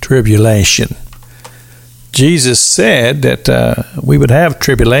tribulation. Jesus said that we would have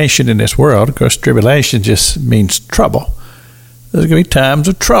tribulation in this world. Of course, tribulation just means trouble. There's going to be times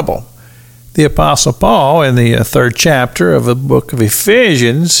of trouble. The Apostle Paul, in the 3rd chapter of the book of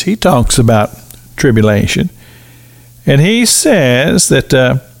Ephesians, he talks about tribulation. And he says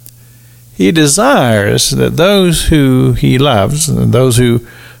that he desires that those who he loves, and those who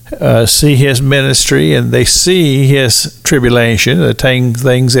see his ministry and they see his tribulation, the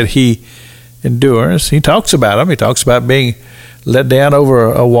things that he endures, he talks about them. He talks about being let down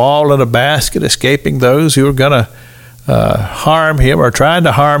over a wall in a basket, escaping those who are going to harm him or trying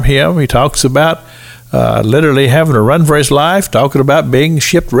to harm him. He talks about literally having to run for his life, talking about being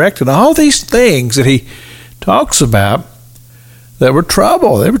shipwrecked, and all these things that he talks about that were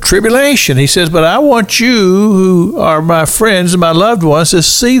trouble, they were tribulation. He says, but I want you who are my friends and my loved ones to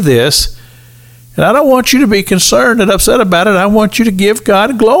see this, and I don't want you to be concerned and upset about it. I want you to give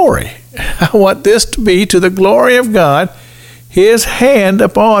God glory. I want this to be to the glory of God, his hand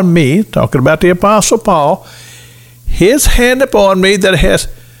upon me, talking about the Apostle Paul, his hand upon me that has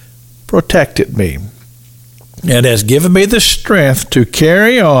protected me and has given me the strength to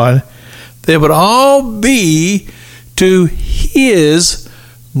carry on. They would all be to his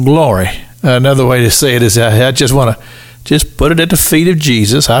glory. Another way to say it is I just want to put it at the feet of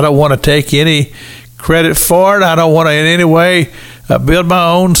Jesus. I don't want to take any credit for it. I don't want to in any way build my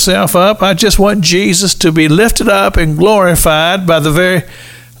own self up. I just want Jesus to be lifted up and glorified by the very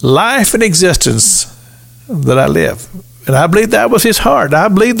life and existence that I live. And I believe that was his heart. I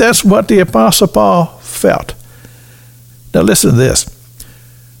believe that's what the Apostle Paul felt. Now listen to this.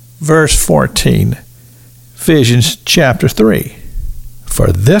 Verse 14, Ephesians chapter 3.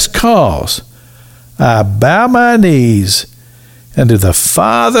 For this cause I bow my knees unto the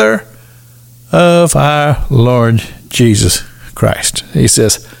Father of our Lord Jesus Christ. He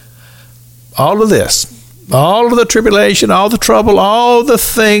says, all of this, all of the tribulation, all the trouble, all the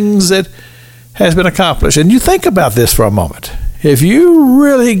things that has been accomplished. And you think about this for a moment. If you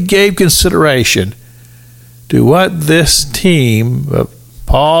really gave consideration to what this team of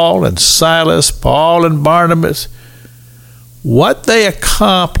Paul and Silas, Paul and Barnabas, what they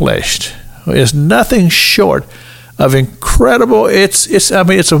accomplished is nothing short of incredible. It's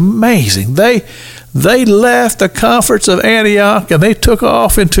amazing. They left the comforts of Antioch and they took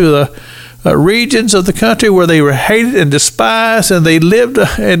off into the regions of the country where they were hated and despised, and they lived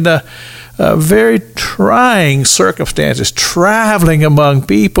in very trying circumstances, traveling among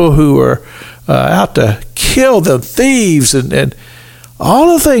people who were out to kill them, thieves, and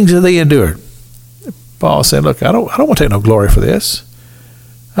all the things that they endured. Paul said, look, I don't want to take no glory for this.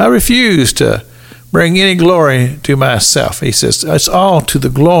 I refuse to bring any glory to myself. He says, it's all to the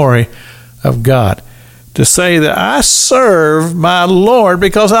glory of God. To say that I serve my Lord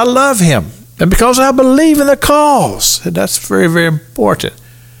because I love him and because I believe in the cause. And that's very, very important.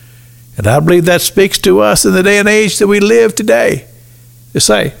 And I believe that speaks to us in the day and age that we live today. To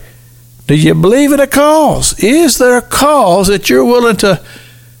say, do you believe in a cause? Is there a cause that you're willing to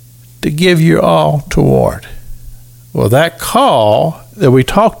give your all toward? Well, that call that we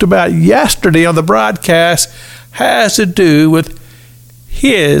talked about yesterday on the broadcast has to do with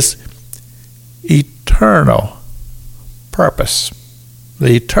his eternal purpose.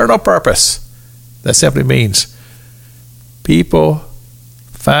 The eternal purpose. That simply means people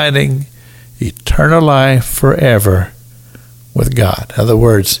finding eternal life forever with God. In other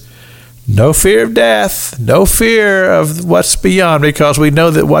words, no fear of death, no fear of what's beyond, because we know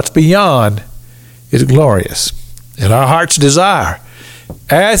that what's beyond is glorious. And our heart's desire,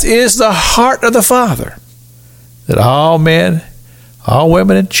 as is the heart of the Father, that all men, all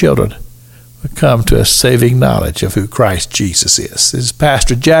women, and children would come to a saving knowledge of who Christ Jesus is. This is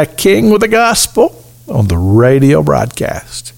Pastor Jack King with the gospel on the radio broadcast.